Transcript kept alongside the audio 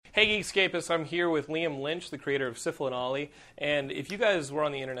Hey Geekscapists, I'm here with Liam Lynch, the creator of Sifl and Olly, and if you guys were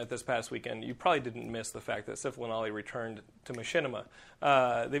on the internet this past weekend, you probably didn't miss the fact that Sifl and Olly returned to Machinima.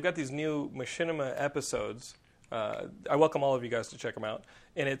 They've got these new Machinima episodes. I welcome all of you guys to check them out,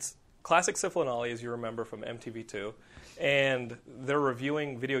 and it's classic Sifl and Olly, as you remember from MTV2, and they're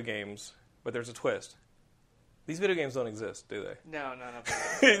reviewing video games, but there's a twist. These video games don't exist, do they? No, none of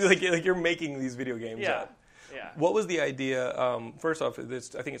them. like you're making these video games up. Yeah. What was the idea? First off, I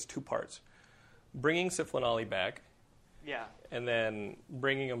think it's two parts. Bringing Sifl and Olly back. Yeah. And then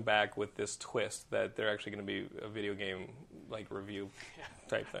bringing them back with this twist that they're actually going to be a video game like review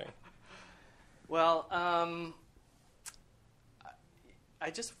type thing. Well, I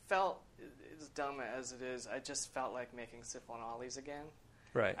just felt, as dumb as it is, I just felt like making Sifl and Ollies again.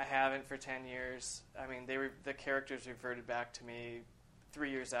 Right. I haven't for 10 years. I mean, the characters reverted back to me 3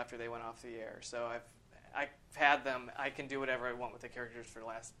 years after they went off the air. So I've had them. I can do whatever I want with the characters for the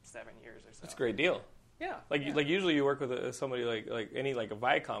last 7 years or so. That's a great deal. Yeah. Like usually you work with somebody like a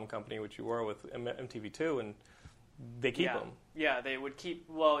Viacom company, which you were with MTV2, and they keep them. Yeah, they would keep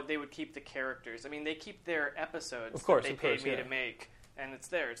the characters. I mean, they keep their episodes of course, that they paid me to make, and it's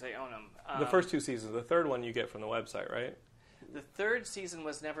theirs. They own them. The first two seasons. The third one you get from the website, right? The third season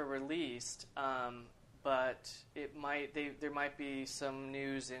was never released, but there might be some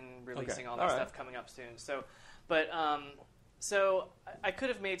news in releasing all that stuff coming up soon. So I could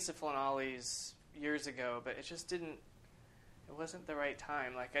have made Sifl and Ollies years ago, but it just didn't. It wasn't the right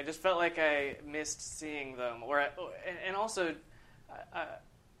time. Like I just felt like I missed seeing them, and also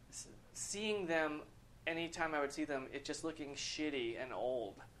seeing them. Anytime I would see them, it just looking shitty and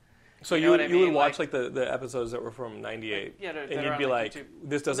old. So you would watch like the episodes that were from '98, and you'd be like, YouTube.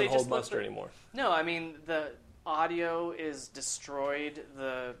 "This doesn't hold muster anymore." No, I mean the audio is destroyed,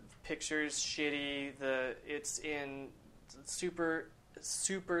 the picture's shitty, it's in super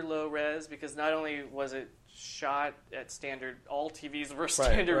low res because not only was it shot at standard, all TVs were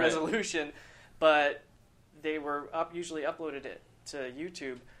standard resolution, but they were usually uploaded to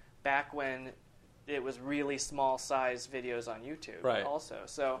YouTube back when it was really small size videos on YouTube also.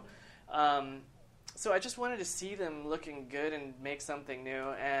 So I just wanted to see them looking good and make something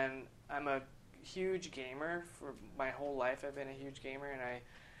new. And I'm a huge gamer. For my whole life I've been a huge gamer,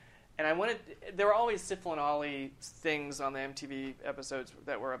 and I wanted. There were always Sifl and Olly things on the MTV episodes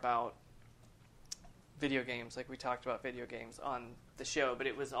that were about video games. Like we talked about video games on the show, but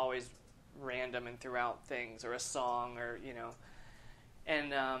it was always random and throughout things or a song or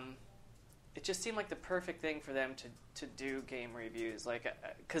and. It just seemed like the perfect thing for them to do game reviews, like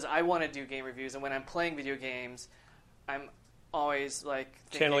because I want to do game reviews, and when I'm playing video games, I'm always like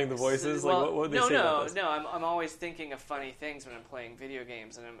thinking, channeling the voices. Well, like what would they say about this? No. I'm always thinking of funny things when I'm playing video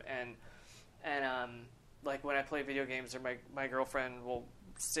games, and like when I play video games, or my girlfriend will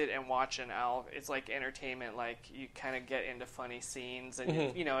sit and watch, and it's like entertainment. Like you kind of get into funny scenes, and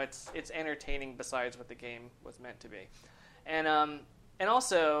it's entertaining besides what the game was meant to be, and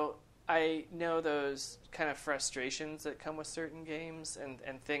also. I know those kind of frustrations that come with certain games and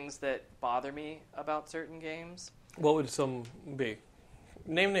things that bother me about certain games. What would some be?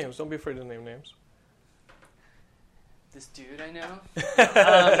 Name names. Don't be afraid to name names. This dude I know.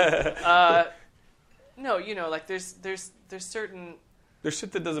 No, like there's certain... There's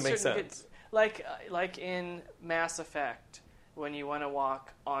shit that doesn't make sense. Like in Mass Effect, when you want to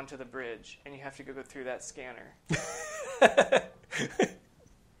walk onto the bridge and you have to go through that scanner.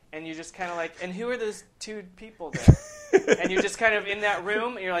 And you just kind of like, and who are those two people there? And you're just kind of in that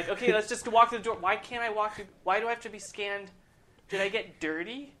room, and you're like, okay, let's just walk through the door. Why can't I walk through? Why do I have to be scanned? Did I get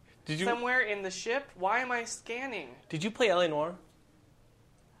dirty somewhere in the ship? Why am I scanning? Did you play L.A. Noire?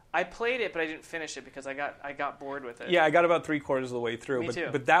 I played it, but I didn't finish it because I got bored with it. Yeah, I got about 3/4 of the way through. Me too.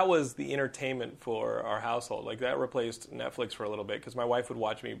 But that was the entertainment for our household. Like that replaced Netflix for a little bit because my wife would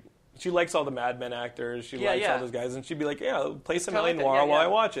watch me. She likes all the Mad Men actors. She likes all those guys, and she'd be like, "Yeah, play some L.A. Noire while I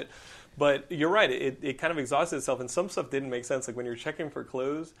watch it." But you're right; it kind of exhausted itself, and some stuff didn't make sense. Like when you're checking for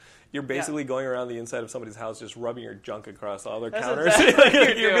clues, you're basically going around the inside of somebody's house, just rubbing your junk across all their counters.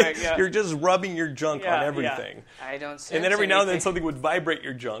 Exactly what you're just rubbing your junk on everything. Yeah. I don't. And then every now and then something would vibrate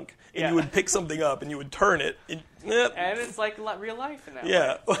your junk, and you would pick something up, and you would turn it. And it's like real life in that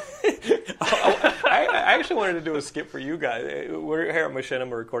way. I actually wanted to do a skit for you guys. We're here at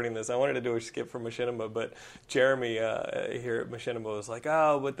Machinima recording this. I wanted to do a skit for Machinima, but Jeremy here at Machinima was like,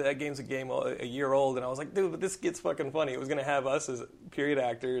 "Oh, but that game's a year old," and I was like, "Dude, but this skit's fucking funny." It was going to have us as period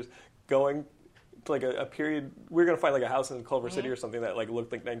actors going to like a period. We were going to find like a house in Culver City or something that like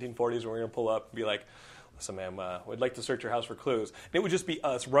looked like 1940s, and we were going to pull up and be like, We'd like to search your house for clues. And it would just be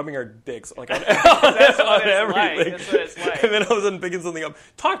us rubbing our dicks like on, That's what on it's everything. like. That's what it's like. And then all of a sudden picking something up.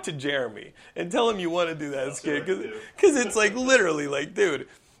 Talk to Jeremy and tell him you want to do that skit. Because it's like literally like, dude,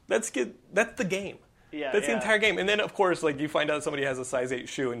 that's the game. Yeah, that's the entire game. And then, of course, like you find out somebody has a size 8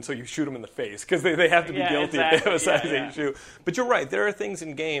 shoe, and so you shoot them in the face because they have to be guilty if they have a size 8 shoe. But you're right. There are things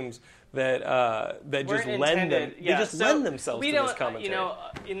in games that just lend themselves to this commentary. You know,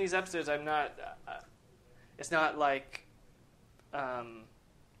 in these episodes, I'm not. It's not like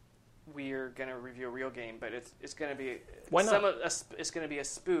we're gonna review a real game, but it's gonna be it's gonna be a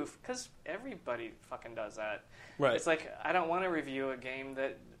spoof because everybody fucking does that. Right. It's like I don't want to review a game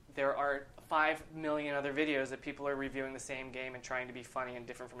that there are 5 million other videos that people are reviewing the same game and trying to be funny and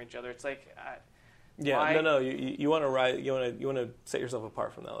different from each other. It's like, no. You want to set yourself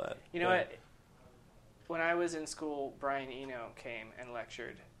apart from all that. You know what? When I was in school, Brian Eno came and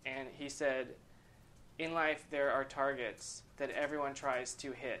lectured, and he said, in life there are targets that everyone tries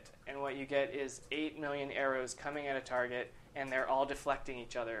to hit, and what you get is 8 million arrows coming at a target, and they're all deflecting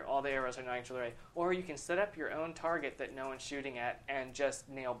each other. All the arrows are not each other right. Or you can set up your own target that no one's shooting at and just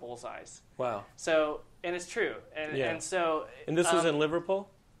nail bullseyes. Wow. So, and it's true. And so... And this was in Liverpool?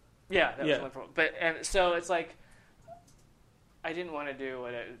 Yeah, that was in Liverpool. And so it's like, I didn't want to do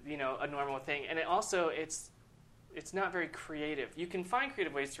a normal thing. And it's not very creative. You can find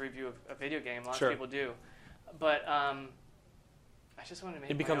creative ways to review a video game. Lots of people do. But... I just want to make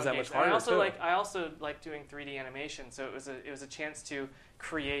it becomes that games. much harder. I also like doing 3D animation, so it was a chance to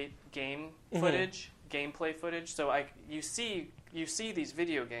create game footage, gameplay footage. So you see these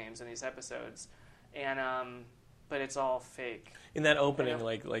video games in these episodes, and but it's all fake. In that opening,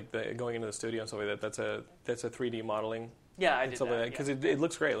 like the going into the studio and stuff like that, that's a 3D modeling. Yeah, I did that because it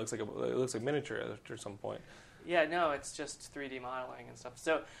looks great. It looks like miniature after some point. Yeah, no, it's just 3D modeling and stuff.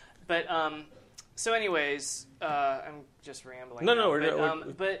 So, but. So anyways, I'm just rambling. No,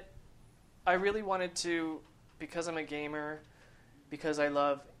 but I really wanted to, because I'm a gamer, because I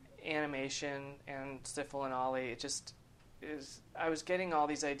love animation and Sifl and Olly, it just is. I was getting all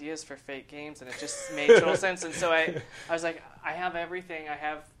these ideas for fake games, and it just made total sense. And so I was like, I have everything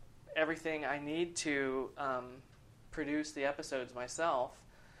I need to produce the episodes myself.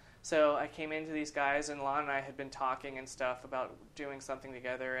 So I came into these guys, and Lon and I had been talking and stuff about doing something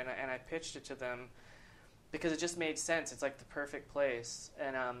together, and I pitched it to them because it just made sense. It's like the perfect place.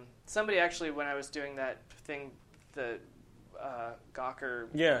 And somebody actually, when I was doing that thing, the Gawker...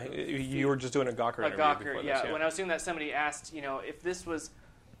 Yeah, you were just doing a Gawker interview before this. When I was doing that, somebody asked, if this was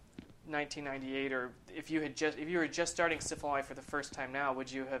 1998, or if you were just starting Sifl and Olly for the first time now,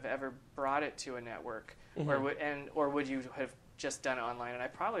 would you have ever brought it to a network, or would you have just done it online? And I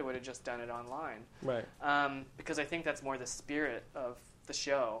probably would have just done it online, right? Because I think that's more the spirit of the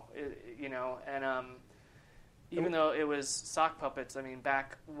show, And even though it was sock puppets, I mean,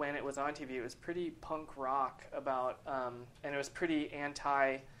 back when it was on TV, it was pretty punk rock about, and it was pretty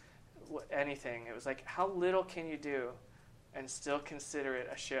anti anything. It was like, how little can you do, and still consider it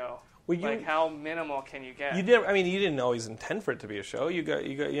a show? Well, how minimal can you get? You didn't always intend for it to be a show. You got.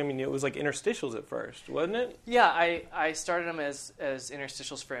 I mean, it was like interstitials at first, wasn't it? Yeah, I started them as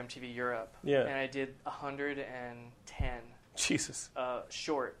interstitials for MTV Europe. Yeah. And I did 110. Jesus.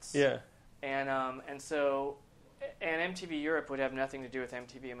 Shorts. Yeah. And so MTV Europe would have nothing to do with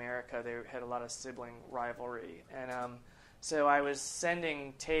MTV America. They had a lot of sibling rivalry, and so I was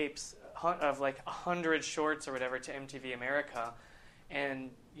sending tapes of like 100 shorts or whatever to MTV America, and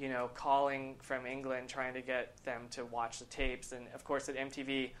calling from England, trying to get them to watch the tapes. And of course, at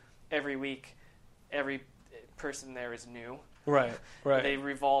MTV, every week, every person there is new. Right. They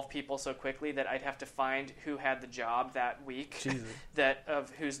revolve people so quickly that I'd have to find who had the job that week, Jesus. that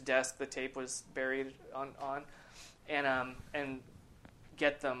of whose desk the tape was buried on, and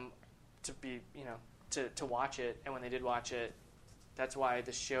get them to be to watch it. And when they did watch it, that's why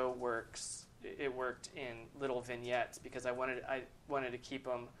the show works. It worked in little vignettes because I wanted to keep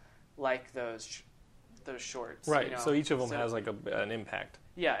them like those shorts. Right. So each of them has like an impact.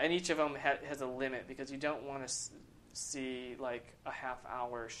 Yeah, and each of them has a limit because you don't want to see like a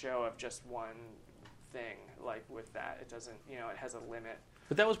half-hour show of just one thing. Like with that, it doesn't. It has a limit.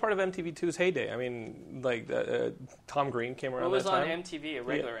 But that was part of MTV2's heyday. I mean, like Tom Green came around. It was that time. on MTV, a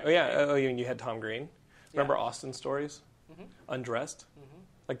regular. MTV. Oh yeah. Oh, you had Tom Green. Remember Austin Stories? Mm-hmm. Undressed. Mm-hmm.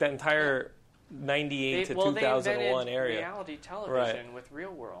 Like that entire 98 to 2001 they area. Reality television with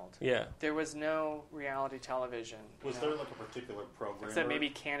Real World. Yeah. There was no reality television. Was there like a particular programmer? Except maybe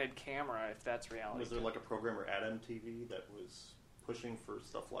Candid Camera, if that's reality. Was there like a programmer at MTV that was pushing for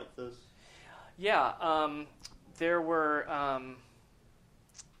stuff like this? Yeah. There were,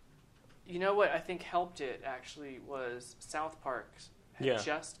 You know what I think helped it, actually, was South Park had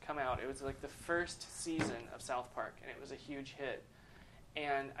just come out. It was like the first season of South Park, and it was a huge hit.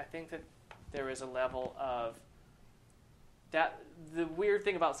 And I think that there was a level of that. The weird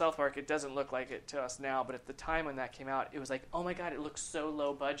thing about South Park, it doesn't look like it to us now, but at the time when that came out, it was like, oh my god, it looks so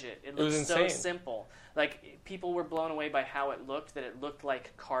low budget. It looks so simple. Like, people were blown away by how it looked, that it looked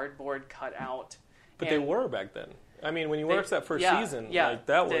like cardboard cut out. But they were back then. I mean, when you watched that first season, like,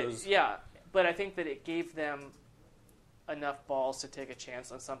 that was... Yeah, but I think that it gave them enough balls to take a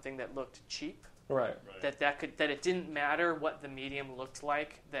chance on something that looked cheap. Right. That it didn't matter what the medium looked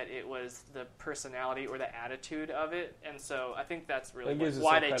like, that it was the personality or the attitude of it. And so I think that's really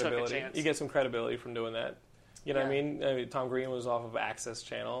why they took a chance. You get some credibility from doing that. You know what I mean? Tom Green was off of Access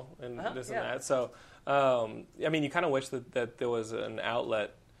Channel and this and that. So, I mean, you kind of wish that there was an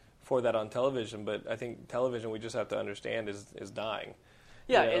outlet for that on television, but I think television, we just have to understand, is dying.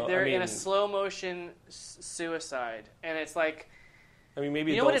 Yeah, you know? They're in a slow motion suicide, and it's like, I mean,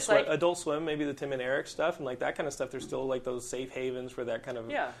 maybe Adult Swim, maybe the Tim and Eric stuff, and like that kind of stuff. There's still like those safe havens for that kind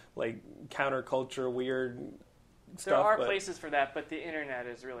of like counterculture weird stuff. There are places for that, but the internet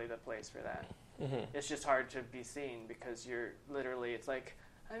is really the place for that. Mm-hmm. It's just hard to be seen because you're literally, it's like,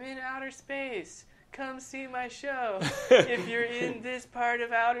 I'm in outer space. Come see my show if you're in this part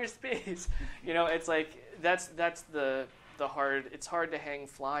of outer space. You know, it's like that's the hard. It's hard to hang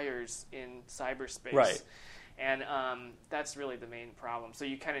flyers in cyberspace, right? And that's really the main problem. So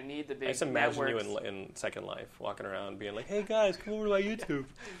you kind of need the big. I just imagine you in Second Life, walking around, being like, "Hey guys, come over to my YouTube."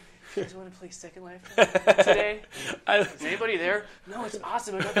 You guys want to play Second Life today? Is anybody there? No, it's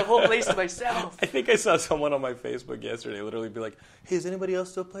awesome. I got the whole place to myself. I think I saw someone on my Facebook yesterday literally be like, "Hey, is anybody else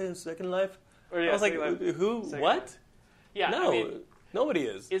still playing Second Life?" I was like, who? Second what? Life. Yeah, no, I mean, nobody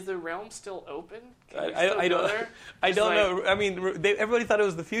is. Is the realm still open? I don't know. I mean, everybody thought it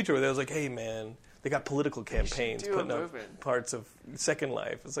was the future. Where they was like, hey, man, they got political campaigns putting up parts of Second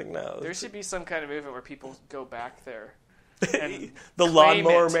Life. It's like, no. There should be some kind of movement where people go back there. And the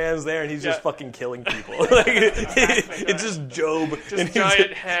lawnmower man's there, and he's just fucking killing people. Like, it's just Job. Just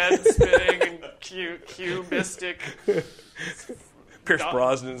giant head spinning and cubistic. Pierce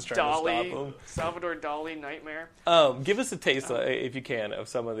Brosnan's trying to stop him. Salvador Dali nightmare. Give us a taste, if you can, of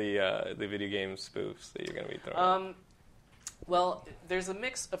some of the video game spoofs that you're going to be throwing. Well, there's a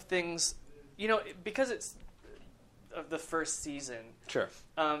mix of things, you know, because it's of the first season. Sure.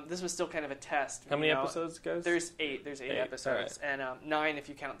 This was still kind of a test. How many episodes, guys? There's 8. There's 8 episodes, right. And 9 if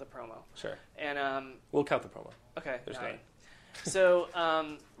you count the promo. Sure. And we'll count the promo. Okay. There's 9. So,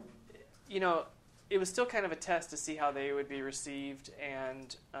 you know, it was still kind of a test to see how they would be received,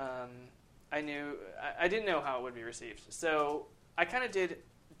 and I didn't know how it would be received. So I kind of did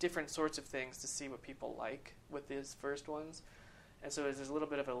different sorts of things to see what people like with these first ones, and so there's a little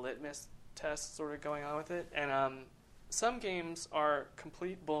bit of a litmus test sort of going on with it. And some games are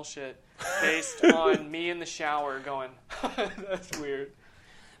complete bullshit based on me in the shower going, that's weird.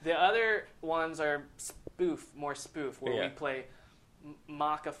 The other ones are more spoof, where we play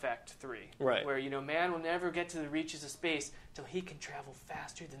Mach Effect 3, right? Where, you know, man will never get to the reaches of space till he can travel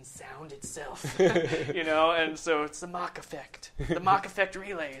faster than sound itself. You know, and so it's the Mach Effect. The Mach Effect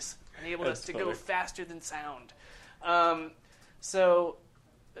relays enabled us to go faster than sound.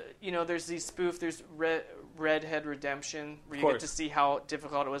 You know, there's these spoof. There's Redhead Redemption, where you get to see how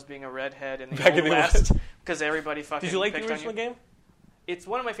difficult it was being a redhead in the Old West, because everybody fucking. Did you like the original game? It's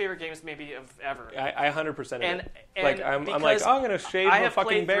one of my favorite games, maybe of ever. I 100% and like I'm like, oh, I'm gonna shave a fucking bear. I have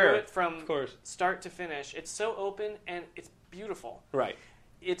played through it from start to finish. It's so open and it's beautiful. Right.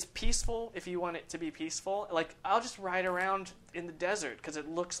 It's peaceful if you want it to be peaceful. Like, I'll just ride around in the desert because it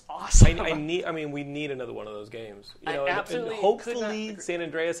looks awesome. I mean, we need another one of those games. You know, absolutely. And hopefully, San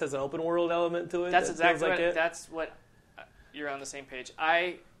Andreas has an open world element to it. That's exactly what. That's what. You're on the same page.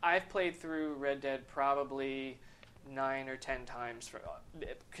 I've played through Red Dead probably 9 or 10 times for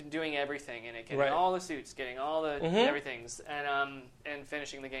doing everything in it, getting all the suits, getting all the everythings, and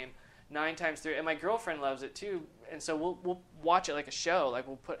finishing the game 9 times through. And my girlfriend loves it too, and so we'll watch it like a show. Like,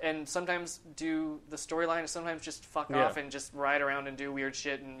 we'll put, and sometimes do the storyline, and sometimes just fuck off and just ride around and do weird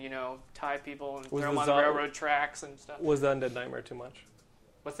shit, and, you know, tie people and throw them on the railroad tracks and stuff. Was the Undead Nightmare too much?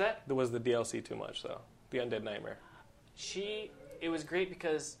 What's that? Was the DLC too much though? The Undead Nightmare. It was great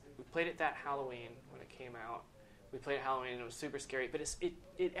because we played it that Halloween when it came out. We played it Halloween and it was super scary, but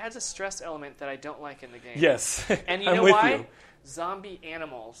it adds a stress element that I don't like in the game. Yes. And you know why? Zombie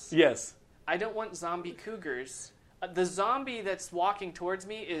animals. Yes. I don't want zombie cougars. The zombie that's walking towards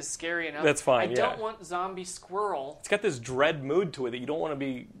me is scary enough. That's fine, I don't want zombie squirrel. It's got this dread mood to it that you don't want to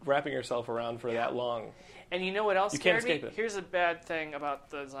be wrapping yourself around for that long. And you know what else scared me? It. Here's a bad thing about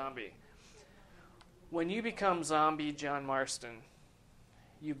the zombie. when you become zombie John Marston,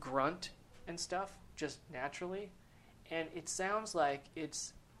 you grunt and stuff just naturally, and it sounds like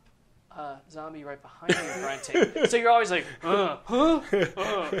it's a zombie right behind you grunting. So you're always like,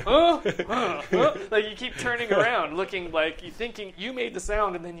 like you keep turning around, looking like you thinking you made the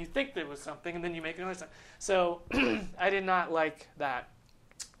sound, and then you think there was something, and then you make another sound. So I did not like that.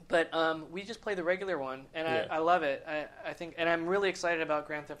 But we just play the regular one, and I love it. I think, and I'm really excited about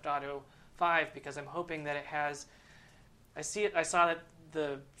Grand Theft Auto 5 because I'm hoping that it has. I saw that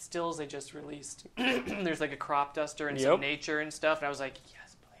the stills they just released. There's like a crop duster and some nature and stuff, and I was like,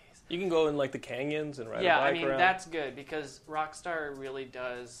 yes, please. You can go in like the canyons and ride a bike I mean around. that's good because Rockstar really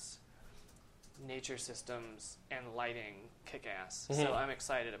does nature systems and lighting kick ass. Mm-hmm. So I'm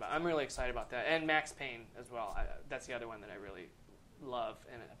really excited about that, and Max Payne as well. That's the other one that I really love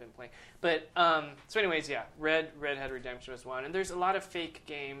and I've been playing. But so anyways, yeah, Red Dead Redemption was one, and there's a lot of fake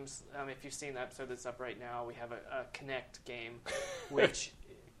games. If you've seen the episode that's up right now, we have a Kinect game, which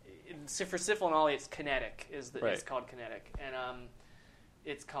for Sifl and Olly, it's Kinetic. It's called Kinetic, and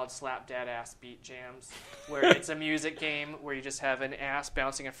it's called Slap Dad Ass Beat Jams, where it's a music game where you just have an ass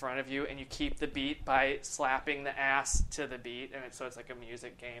bouncing in front of you, and you keep the beat by slapping the ass to the beat, and so it's like a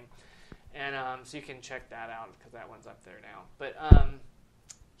music game. And so you can check that out because that one's up there now. But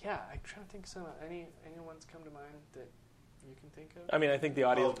yeah, I'm trying to think of anyone's come to mind that you can think of. I mean, I think the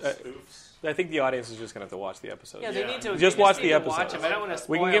audience. I think the audience is just gonna have to watch the episode. Yeah, they need to just watch the episode. Watch them. I don't want to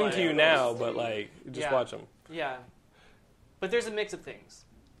spoil We can give them to it. you now, but like, just watch them. Yeah, but there's a mix of things.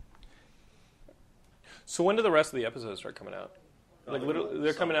 So when do the rest of the episodes start coming out? Like literally,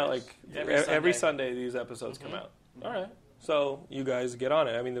 they're coming out like every Sunday. These episodes come out. All right. So you guys get on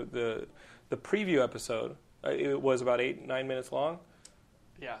it. I mean, the preview episode, it was about 8-9 minutes long.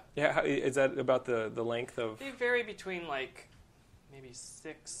 Yeah. Yeah. Is that about the length of? They vary between like maybe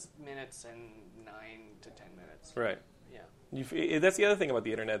 6 minutes and 9 to 10 minutes. Right. Yeah. That's the other thing about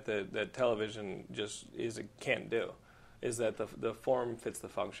the internet that television just can't do, is that the form fits the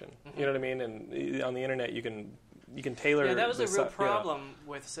function. Mm-hmm. You know what I mean? And on the internet, you can tailor. Yeah, that was a real problem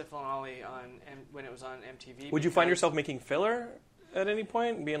with Sifl and Olly when it was on MTV. Would you find yourself making filler at any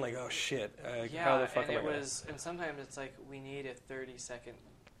point and being like, "Oh shit, how the fuck am I gonna?" And sometimes it's like we need a 30-second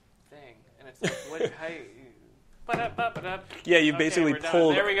thing, and it's like, what? How? Yeah, you basically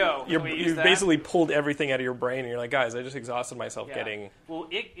pulled. There we go. You basically pulled everything out of your brain, and you're like, "Guys, I just exhausted myself getting." Well,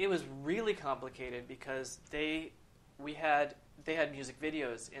 it was really complicated because they had music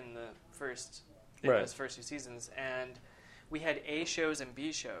videos in the first. Those first 2 seasons, and we had A shows and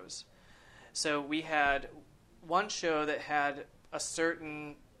B shows. So we had one show that had a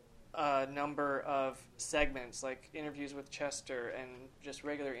certain number of segments, like interviews with Chester and just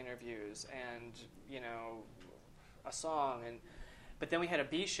regular interviews, and a song. But then we had a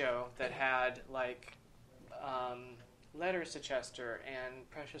B show that had like letters to Chester and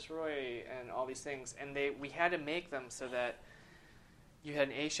Precious Roy and all these things, and we had to make them so that you had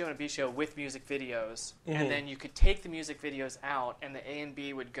an A show and a B show with music videos, and then you could take the music videos out, and the A and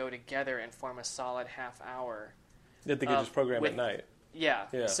B would go together and form a solid half hour. That they could just program at night. Yeah.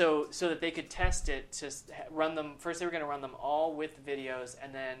 So that they could test it to run them. First, they were going to run them all with videos,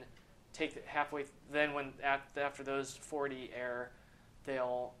 and then take the halfway. Then, after those 40 air,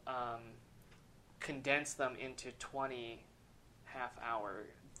 they'll condense them into 20 half hours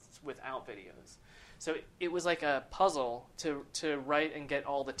without videos. So it was like a puzzle to write and get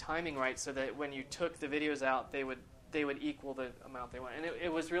all the timing right, so that when you took the videos out, they would equal the amount they want. And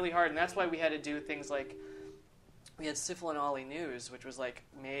it was really hard, and that's why we had to do things like we had Sifl and Olly News, which was like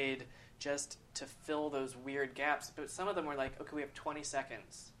made just to fill those weird gaps. But some of them were like, okay, we have 20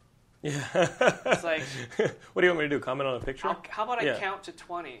 seconds. Yeah. It's like, what do you want me to do? Comment on a picture? How about I count to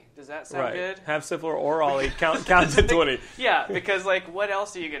 20? Does that sound good? Have Sifl or Olly count to 20. Yeah, because like, what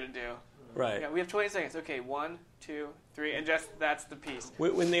else are you gonna do? Right. Yeah, we have 20 seconds. Okay, 1, 2, 3, and just that's the piece.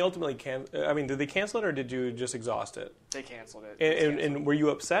 When they ultimately did they cancel it, or did you just exhaust it? They canceled it. And were you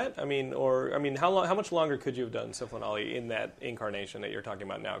upset? How much longer could you have done Sifl and Olly in that incarnation that you're talking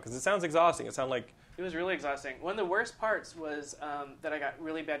about now? Because it sounds exhausting. It sounds like it was really exhausting. One of the worst parts was that I got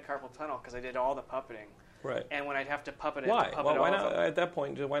really bad carpal tunnel because I did all the puppeting. Right. And when I'd have to puppet it, why not? At that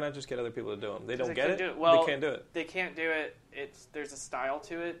point, why not just get other people to do them? They don't get it. Well, they can't do it. They can't do it. There's a style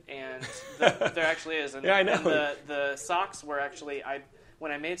to it, and there actually is. And, yeah, I know. And the socks were actually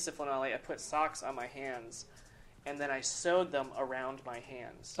when I made Sifl and Olly, I put socks on my hands, and then I sewed them around my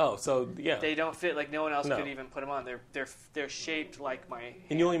hands. Oh, so yeah. They don't fit. Like no one else could even put them on. They're shaped like my hands.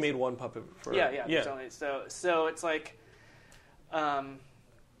 And you only made one puppet for yeah. So it's like I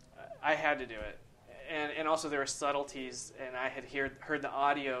had to do it. And also there were subtleties, and I had heard the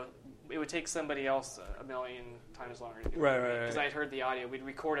audio it would take somebody else a million times longer to do. Right. Because I'd heard the audio. We'd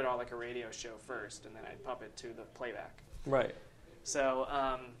record it all like a radio show first, and then I'd puppet to the playback. Right. So.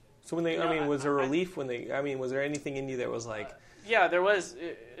 So when they, was there relief when they? Was there anything in you that was like? Yeah, there was.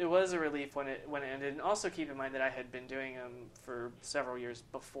 It was a relief when it ended, and also keep in mind that I had been doing them for several years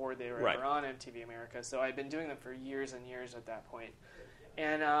before they were ever on MTV America. So I'd been doing them for years and years at that point,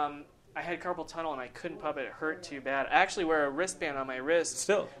 and I had carpal tunnel and I couldn't puppet. It hurt too bad. I actually wear a wristband on my wrist.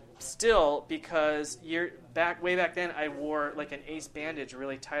 Still, because way back then I wore like an ace bandage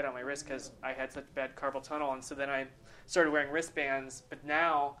really tight on my wrist because I had such bad carpal tunnel, and so then I started wearing wristbands. But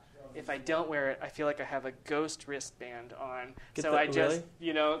now, if I don't wear it, I feel like I have a ghost wristband on. Really?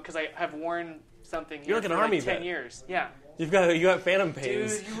 Because I have worn something here for like 10 years. Yeah. You got phantom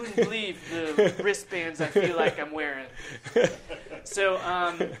pains. Dude, you wouldn't believe the wristbands I feel like I'm wearing. So,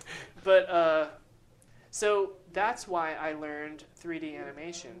 so that's why I learned 3D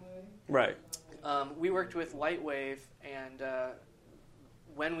animation. Right. We worked with Lightwave, and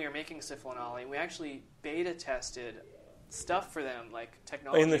when we were making Sifl and Olly, we actually beta tested stuff for them, like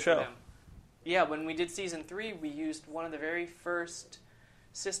technology in the show. For them. Yeah, when we did season 3, we used one of the very first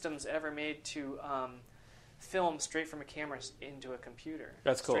systems ever made to film straight from a camera into a computer.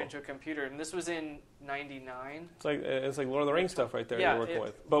 That's cool. Straight into a computer, and this was in '99. It's like Lord of the Rings stuff right there. Yeah, you're working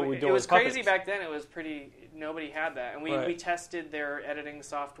with. But we do it was puppets. crazy back then. It was pretty. Nobody had that, and we tested their editing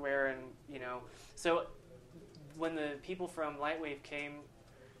software, and so when the people from Lightwave came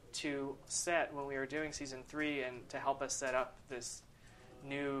to set when we were doing season 3 and to help us set up this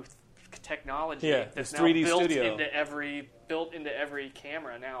new technology that's now 3D built studio. built into every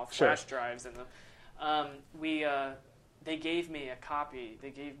camera now, flash drives in them. They gave me a copy.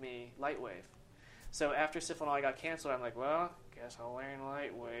 They gave me Lightwave. So after Sifl and Olly got canceled, I'm like, well, guess I'll learn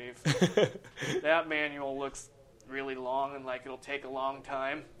Lightwave. That manual looks really long and like it'll take a long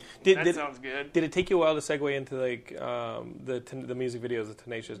time. That sounds good. Did it take you a while to segue into like the music videos, the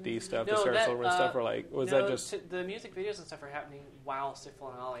Tenacious D stuff, the Sarah Silverman stuff, or like that just the music videos and stuff were happening while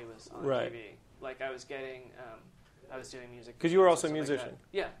Sifl and Olly was on TV. Like I was getting. I was doing music. Because you were also a musician. Like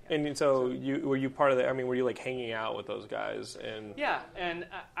yeah. And so were you part of that? Were you like hanging out with those guys? Yeah, and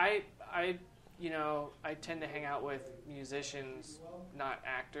I tend to hang out with musicians, not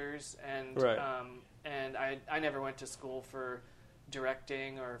actors, and and I never went to school for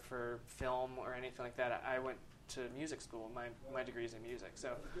directing or for film or anything like that. I went to music school. My degree is in music,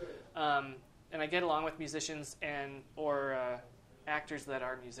 so and I get along with musicians or actors that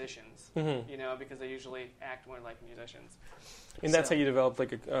are musicians, because they usually act more like musicians. And that's how you developed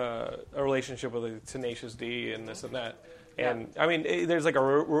like a relationship with a Tenacious D and this and that. And there's like a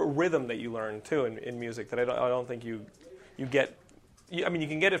rhythm that you learn too in music that I don't think you get. You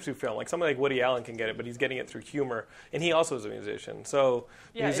can get it through film. Like somebody like Woody Allen can get it, but he's getting it through humor, and he also is a musician. So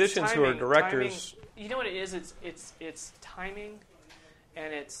musicians who are directors, timing. You know what it is? It's timing,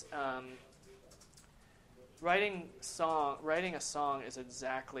 and it's writing a song is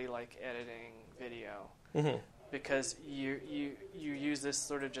exactly like editing video, because you use this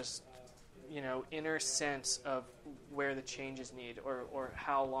sort of just inner sense of where the changes need or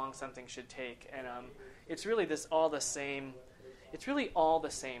how long something should take, and it's really all the same. It's really all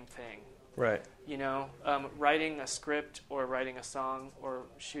the same thing. Right. Writing a script or writing a song or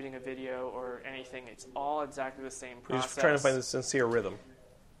shooting a video or anything, it's all exactly the same process. You're just trying to find the sincere rhythm.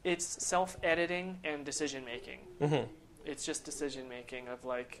 It's self-editing and decision-making. Mm-hmm. It's just decision-making of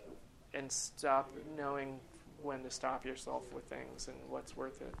and stop knowing when to stop yourself with things and what's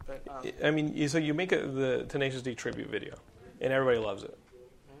worth it. But so you make the Tenacious D tribute video, and everybody loves it.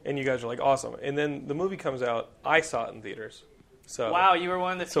 Mm-hmm. And you guys are like, awesome. And then the movie comes out. I saw it in theaters. So, wow, you were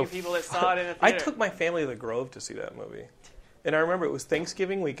one of the few people that saw it in a theater. I took my family to the Grove to see that movie. And I remember it was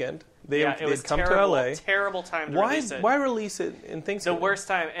Thanksgiving weekend. They'd come to LA. Terrible time to release it. Why release it in Thanksgiving? The worst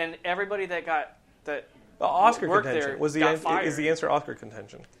time. And everybody that Oscar worked contention there was is the answer Oscar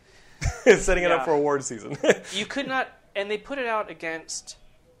contention. Setting it up for award season. You could not, and they put it out against,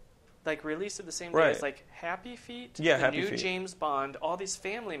 released it the same day as Happy Feet, the new James Bond, all these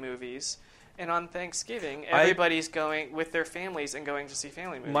family movies. And on Thanksgiving, everybody's going with their families and going to see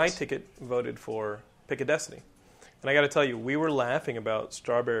family movies. My ticket voted for Pick a Destiny. And I got to tell you, we were laughing about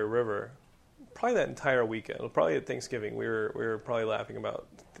Strawberry River probably that entire weekend. Probably at Thanksgiving, we were probably laughing about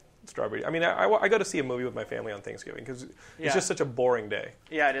Strawberry. I go to see a movie with my family on Thanksgiving because it's just such a boring day.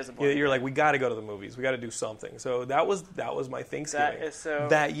 Yeah, it is a boring day. You're like, we got to go to the movies. We got to do something. So that was my Thanksgiving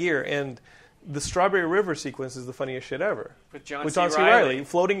that year. And the Strawberry River sequence is the funniest shit ever. With John C. Reilly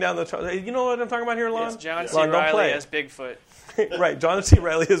floating down the... You know what I'm talking about here, Lon? It's John C. Reilly as Bigfoot. Right, John C.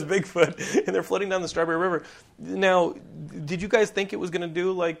 Reilly is Bigfoot, and they're floating down the Strawberry River. Now, did you guys think it was going to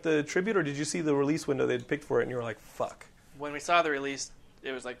do like the tribute, or did you see the release window they'd picked for it, and you were like, fuck? When we saw the release,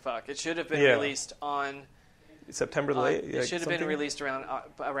 it was like, fuck. It should have been released on... September late? It should have been released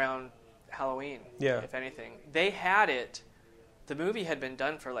around Halloween, if anything. They had it... The movie had been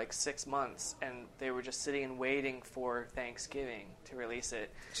done for like 6 months, and they were just sitting and waiting for Thanksgiving to release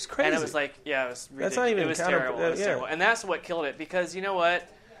it. It's crazy. And it was like, it was ridiculous. That's not even it was terrible. It was terrible. And that's what killed it, because you know what?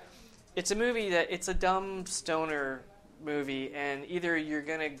 It's a movie it's a dumb stoner movie, and either you're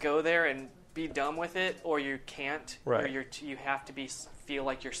going to go there and be dumb with it, or you can't, or you have to feel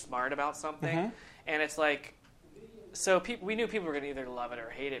like you're smart about something. Mm-hmm. And it's like... So we knew people were going to either love it or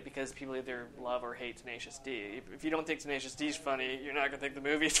hate it, because people either love or hate Tenacious D. If you don't think Tenacious D is funny, you're not going to think the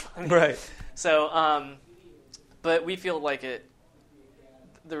movie's funny. Right. So, but we feel like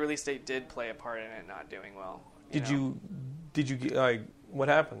the release date did play a part in it not doing well. Did you what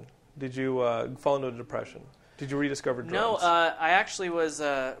happened? Did you fall into a depression? Did you rediscover drugs? No, I actually was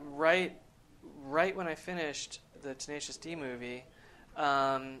right when I finished the Tenacious D movie.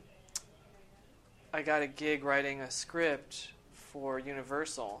 I got a gig writing a script for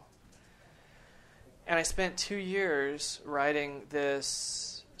Universal. And I spent 2 years writing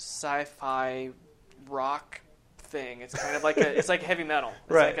this sci-fi rock thing. It's kind of like it's like heavy metal.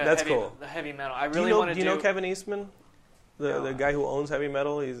 It's right, like that's cool. Heavy metal. I really want to do... Do you know Kevin Eastman? The guy who owns heavy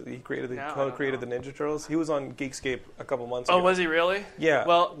metal? He created co-created the Ninja Turtles. He was on Geekscape a couple months ago. Oh, was he really? Yeah.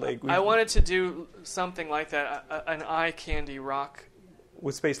 Well, I wanted to do something like that, an eye candy rock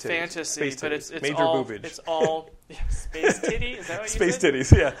with space titties. Fantasy, but it's major all boobage. It's all space titty. Is that what you space said?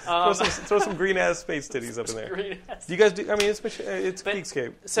 Titties? Yeah. Throw some green ass space titties up in there. Green ass. You guys do? I mean, it's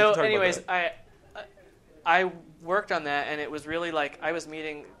Geekscape. So, anyways, I worked on that, and it was really like I was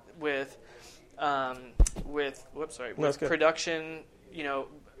meeting with production. You know,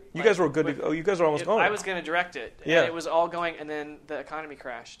 you guys were good. You guys were almost going. I was going to direct it, and it was all going, and then the economy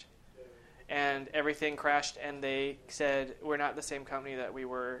crashed. And everything crashed, and they said, we're not the same company that we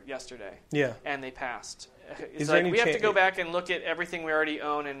were yesterday. Yeah. And they passed. It's like, we have to go back and look at everything we already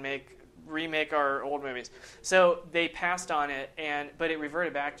own and remake our old movies. So they passed on it, but it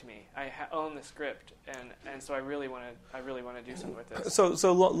reverted back to me. I own the script, and so I really want to do something with this.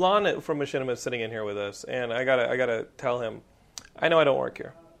 So Lon from Machinima is sitting in here with us, and I gotta tell him, I know I don't work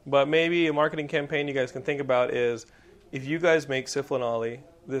here, but maybe a marketing campaign you guys can think about is, if you guys make Sifl and Olly,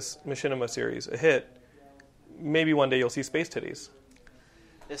 this Machinima series, a hit, maybe one day you'll see space titties.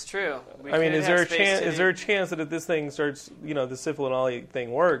 It's true. I mean, is there a chance that if this thing starts, the Sifl and Olly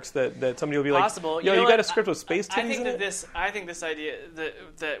thing works, that somebody will be possible. Like, you got a script with space titties in it? I think this idea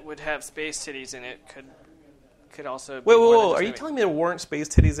that would have space titties in it could also be Whoa. Are you telling me there weren't space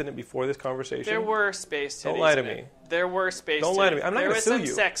titties in it before this conversation? There were space titties. Don't lie to me. There were space titties. Don't lie to me. I'm not going to sue you. There was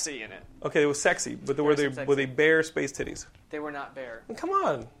some sexy in it. Okay, it was sexy, but were they bare space titties? They were not bare. Come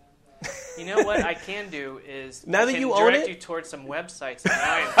on. You know what I can do is now that you own direct you towards some websites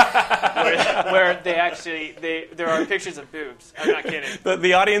online where there are pictures of boobs. I'm not kidding.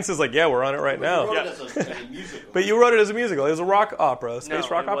 The audience is like, yeah, we're on it right now. You wrote it as a musical. But you wrote it as a musical. It was a rock opera,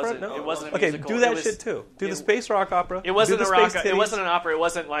 space rock opera. No, it wasn't a musical. Okay, do that shit too. Do the space rock opera. It wasn't It wasn't an opera. It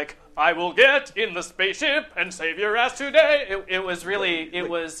wasn't like, I will get in the spaceship and save your ass today. It was really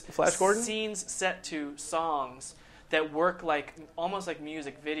Flash Gordon? Scenes set to songs that work almost like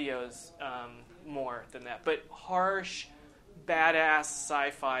music videos more than that. But harsh, badass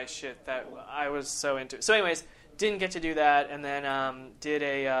sci-fi shit that I was so into. So anyways, didn't get to do that, and then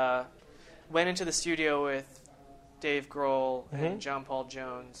went into the studio with Dave Grohl and John Paul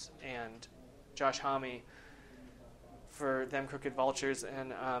Jones and Josh Homme for Them Crooked Vultures,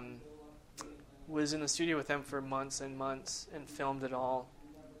 and was in the studio with them for months and months and filmed it all.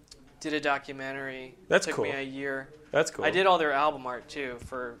 Did a documentary. That's took cool. me a year. That's cool. I did all their album art too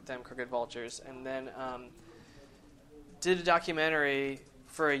for Them Crooked Vultures, and then did a documentary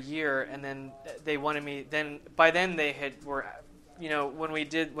for a year, and then they wanted me. Then by then they were,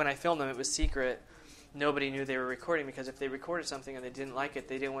 when I filmed them, it was secret. Nobody knew they were recording, because if they recorded something and they didn't like it,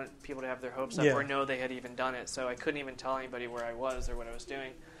 they didn't want people to have their hopes up or know they had even done it. So I couldn't even tell anybody where I was or what I was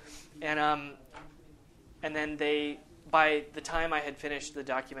doing, and then they. By the time I had finished the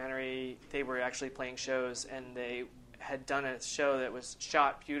documentary, they were actually playing shows, and they had done a show that was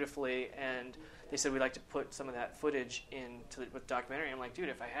shot beautifully, and they said, we'd like to put some of that footage into the documentary. I'm like, dude,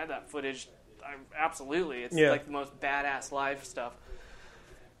 if I had that footage, absolutely. It's like the most badass live stuff.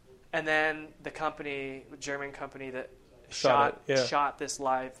 And then the German company that shot this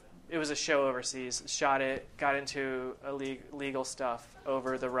live, it was a show overseas, shot it, got into legal stuff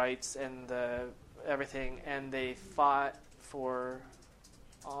over the rights and the everything, and they fought for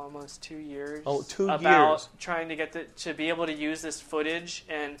almost 2 years. Oh, 2 about years. trying to get to be able to use this footage,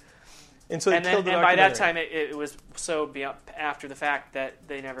 and so and, killed the by that documentary. time it was so beyond, after the fact that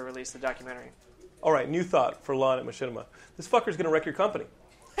they never released the documentary. All right, new thought for Lon at Machinima. This fucker's going to wreck your company.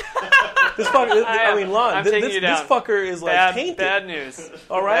 This fucker, I mean, Lon, I'm this taking you down. fucker is like tainted. Bad news.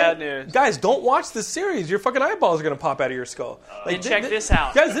 All right? Bad news. Guys, don't watch this series. Your fucking eyeballs are going to pop out of your skull. And check this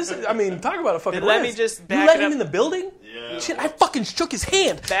out. Guys, this is, I mean, talk about a fucking Let me risk. just You back let it him up. in the building? Yeah. Shit, I fucking shook his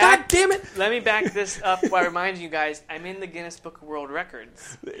hand. God damn it. Let me back this up by reminding you guys, I'm in the Guinness Book of World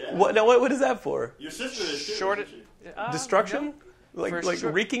Records. Yeah. What is that for? Your sister is too, Short- isn't she? Destruction? no. Like For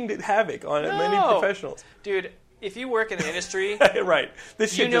sure. wreaking havoc on many No. professionals. Dude, if you work in the industry, Right.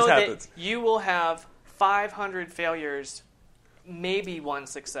 This you shit know just that happens. you will have 500 failures, maybe one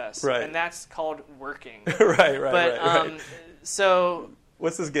success. Right. And that's called working. right. But so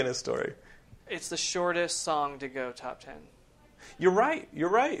What's this Guinness story? it's the shortest song to go top 10. You're right.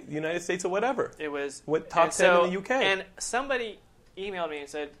 United States or whatever. It was What top and 10 so- in the UK? And somebody emailed me and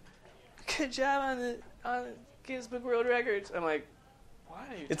said, "Good job on Guinness Book of World Records." I'm like, "What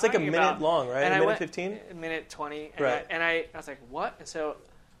are you It's like a talking minute about?" long, right? And A I minute went, 15? A minute 20. And Right. I was like, "What?" And so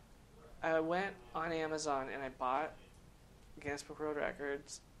I went on Amazon and I bought Guinness Book of World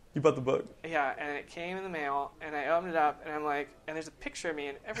Records. You bought the book. Yeah, and it came in the mail, and I opened it up, and I'm like, and there's a picture of me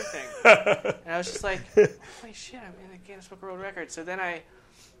and everything. And I was just like, holy shit, I'm in the Guinness Book of World Records. So then I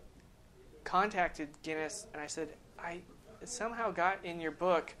contacted Guinness, and I said, I somehow got in your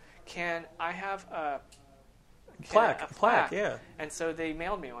book, can I have a Plaque, yeah. And so they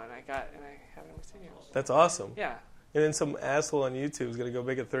mailed me one. I have it in my studio. That's awesome. Yeah. And then some asshole on YouTube is going to go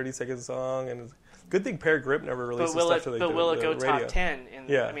make a 30-second song. And good thing Pear Grip never released But will stuff it, till they but did will it the go radio. top 10?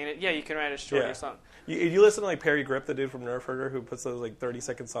 Yeah. I mean, you can write a shorter Yeah. song. You listen to like Perry Grip, the dude from Nerfherder, who puts those like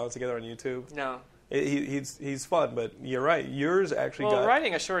 30-second songs together on YouTube. No. He's fun, but you're right. Yours actually Well, got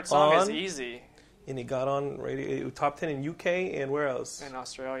writing a short song is on- easy and he got on radio, top 10 in UK and where else? in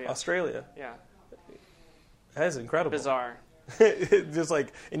Australia. Australia. Yeah. That is incredible. Bizarre. Just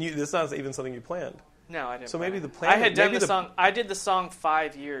like, and this not even something you planned. No, I didn't. So plan maybe it. the plan. I had done maybe the song. I did the song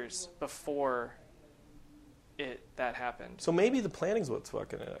 5 years before that happened. So maybe the planning's what's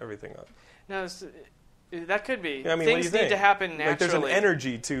fucking everything up. No, that could be. I mean, what do Things you need think? to happen naturally. Like there's an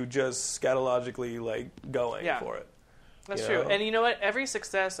energy to just scatologically like going Yeah. for it. That's you true. know? And you know what? Every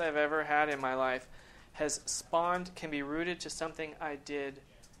success I've ever had in my life can be rooted to something I did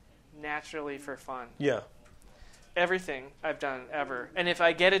naturally for fun. Yeah. Everything I've done ever. And if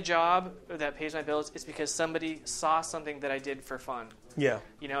I get a job that pays my bills, it's because somebody saw something that I did for fun. Yeah.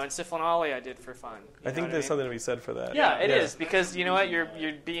 You know, and Sifl and Olly I did for fun. I think there's something to be said for that. Yeah, it is, because you know what, you're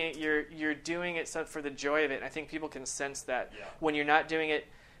doing it for the joy of it. And I think people can sense that when you're not doing it.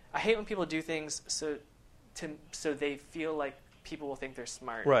 I hate when people do things so they feel like people will think they're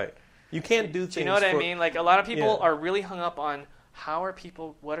smart. Right. You can't do things. Do you know what I mean? Like a lot of people Yeah. are really hung up on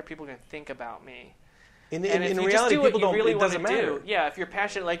what are people going to think about me? In And if you reality, just do what people you don't. really It want to doesn't matter. do, yeah. If you're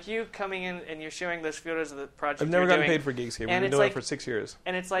passionate, like you coming in and you're showing those photos of the project I've never you're gotten doing, paid for Geekscape. We've and been it's doing like- it for 6 years.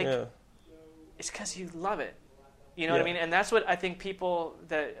 and it's like Yeah. it's because you love it. You know what I Yeah. mean? And that's what I think people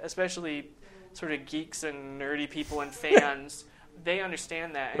that, especially sort of geeks and nerdy people and fans, they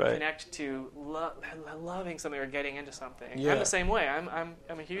understand that and Right. connect to loving something or getting into something. Yeah. I'm the same way. I'm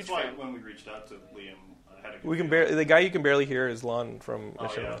a huge That's why fan. when we reached out to Liam, I had a good We can feeling. the guy you can barely hear is Lon from Oh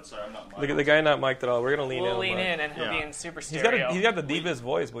Machinima. yeah, sorry, I'm not. The guy not mic'd at all. We're gonna lean in. We'll on lean Lon. in and he'll be Yeah. in super He's stereo. got the deepest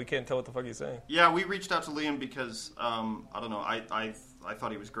voice, but we can't tell what the fuck he's saying. Yeah, we reached out to Liam because I don't know. I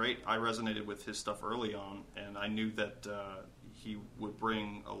thought he was great. I resonated with his stuff early on, and I knew that he would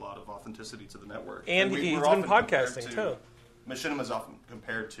bring a lot of authenticity to the network. And we're he's often been compared podcasting, to- too. Machinima's often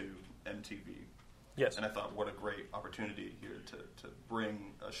compared to MTV. Yes. And I thought, what a great opportunity here to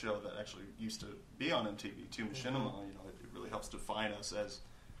bring a show that actually used to be on MTV to Machinima. You know, it really helps define us as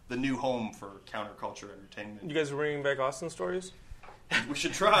the new home for counterculture entertainment. You guys are bringing back Austin stories? We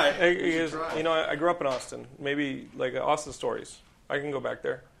should try. Hey, We you should guys- try. you know, I grew up in Austin. Maybe like Austin stories. I can go back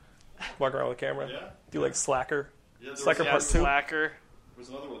there, walk around with a camera, Yeah. do like Slacker. Yeah, there was- Slacker yeah, Part 2. Slacker. There was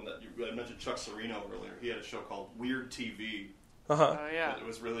another one that I mentioned, Chuck Serino earlier. He had a show called Weird TV. Uh-huh. Oh yeah. It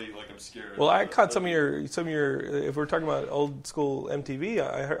was really like obscure. Well, I caught some of your. If we're talking about old school MTV,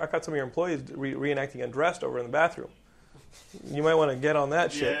 I caught some of your employees reenacting Undressed over in the bathroom. You might want to get on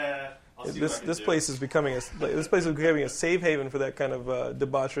that shit. Yeah. I'll see what I can This do. place is becoming a safe haven for that kind of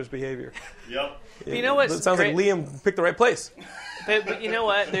debaucherous behavior. Yep. You know what's It sounds great? like Liam picked the right place. But you know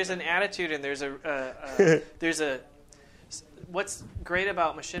what? There's an attitude and there's a what's great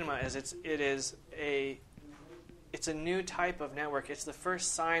about Machinima is it's a new type of network. It's the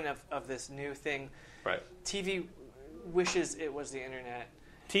first sign of this new thing. Right. TV wishes it was the internet.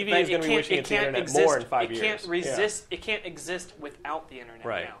 TV But is going to be wishing it's the internet exist, more in 5 years. It can't resist. It can't exist without the internet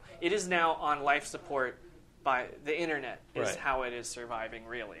Right. now. It is now on life support by the internet is Right. how it is surviving,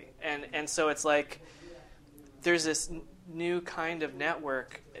 really. And so it's like there's this new kind of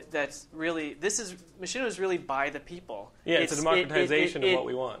network that's really Machinima is really by the people. Yeah, it's a democratization of what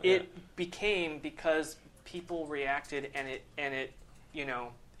we want. It Yeah. became because people reacted and it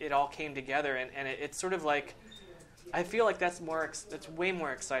it all came together and it's sort of like. I feel like that's way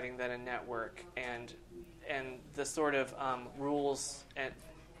more exciting than a network and the sort of rules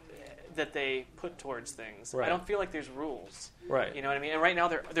that they put towards things. Right. I don't feel like there's rules. Right. You know what I mean? And right now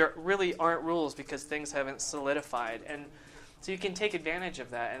there really aren't rules because things haven't solidified, and so you can take advantage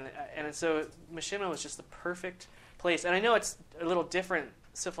of that. And so Machinima was just the perfect place. And I know it's a little different.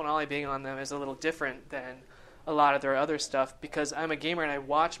 Sifl and Olly being on them is a little different than a lot of their other stuff because I'm a gamer and I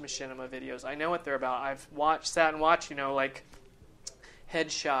watch Machinima videos. I know what they're about. I've sat and watched, like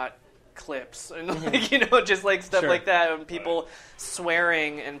headshot clips and just like stuff Sure. like that, and people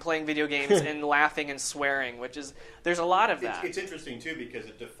swearing and playing video games and laughing and swearing, there's a lot of that. It's interesting too because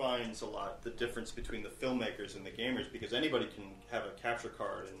it defines a lot the difference between the filmmakers and the gamers because anybody can have a capture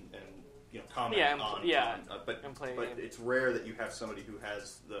card and comment and play a but game. it's rare that you have somebody who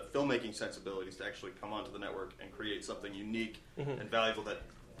has the filmmaking sensibilities to actually come onto the network and create something unique and valuable that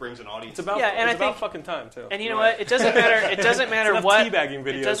brings an audience. It's about about fucking time too. And you know what? It doesn't matter. It doesn't matter It's what enough teabagging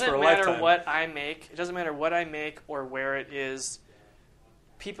videos it doesn't for a matter lifetime. what I make. It doesn't matter what I make or where it is.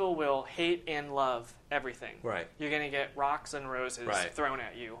 People will hate and love everything. Right. You're gonna get rocks and roses Right. thrown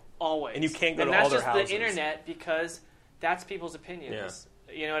at you always. And you can't go to that's all their just houses. the internet because that's people's opinions.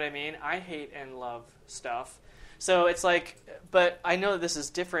 You know what I mean? I hate and love stuff. So it's like, but I know that this is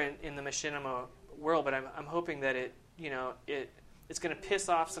different in the Machinima world. But I'm hoping that it's going to piss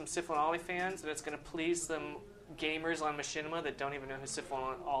off some Sifl and Olly fans, and it's going to please some gamers on Machinima that don't even know who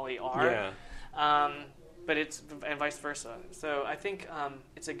Sifl and Olly are. Yeah. But and vice versa. So I think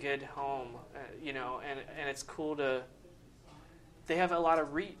it's a good home, and it's cool to. They have a lot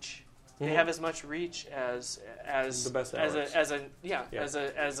of reach. They have as much reach as the best networks. as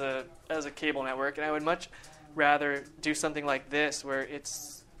a cable network, and I would much rather do something like this where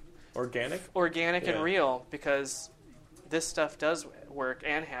it's organic and real because this stuff does work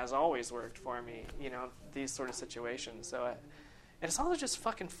and has always worked for me. These sort of situations. So, and it's also just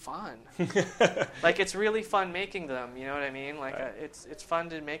fucking fun. Like it's really fun making them. You know what I mean? Like Right. it's fun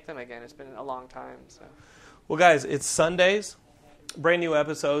to make them again. It's been a long time. So. Well, guys, it's Sundays. Brand new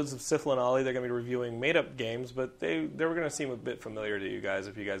episodes of Sifl and Olly. They're going to be reviewing made-up games, but they were going to seem a bit familiar to you guys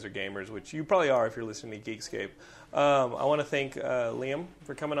if you guys are gamers, which you probably are if you're listening to Geekscape. I want to thank Liam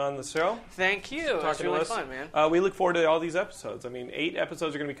for coming on the show. Thank you. It was really fun, man. We look forward to all these episodes. I mean, 8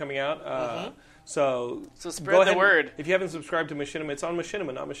 episodes are going to be coming out. So spread go ahead the word. If you haven't subscribed to Machinima, it's on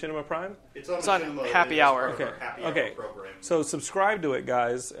Machinima, not Machinima Prime. It's on Machinima. Happy Hour. Okay. Program. So subscribe to it,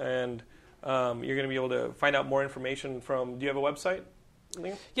 guys, and you're going to be able to find out more information from. Do you have a website,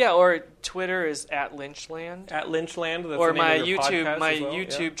 Liam? Yeah, or Twitter is @Lynchland. At Lynchland. That's Or the name my of your YouTube podcast as well?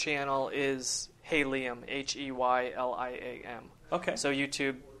 YouTube channel is Hey Liam, HeyLiam. Okay. So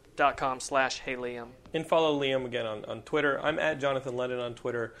youtube.com/HeyLiam. And follow Liam again on Twitter. I'm at Jonathan Lennon on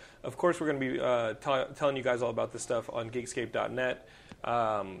Twitter. Of course, we're going to be telling you guys all about this stuff on Geekscape.net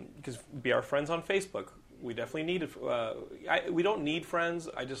because be our friends on Facebook. We definitely need it. We don't need friends.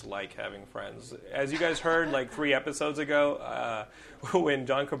 I just like having friends. As you guys heard like 3 episodes ago, when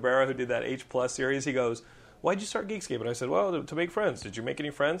John Cabrera, who did that H+ series, he goes, "Why'd you start Geekscape?" And I said, "Well, to make friends." Did you make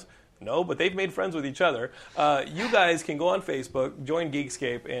any friends? No, but they've made friends with each other. You guys can go on Facebook, join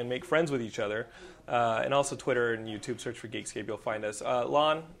Geekscape, and make friends with each other. And also Twitter and YouTube, search for Geekscape. You'll find us.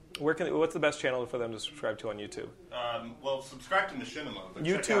 Lon, what's the best channel for them to subscribe to on YouTube? Well, subscribe to Machinima.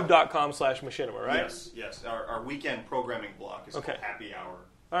 YouTube.com/Machinima, right? Yes. Our weekend programming block is called Happy Hour,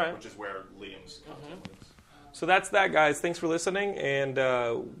 All right. which is where Liam's content lives. So that's that, guys. Thanks for listening, and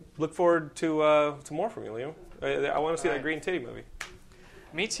look forward to more from you, Liam. I want to see that Green Titty movie.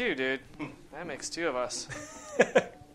 Me too, dude. That makes 2 of us.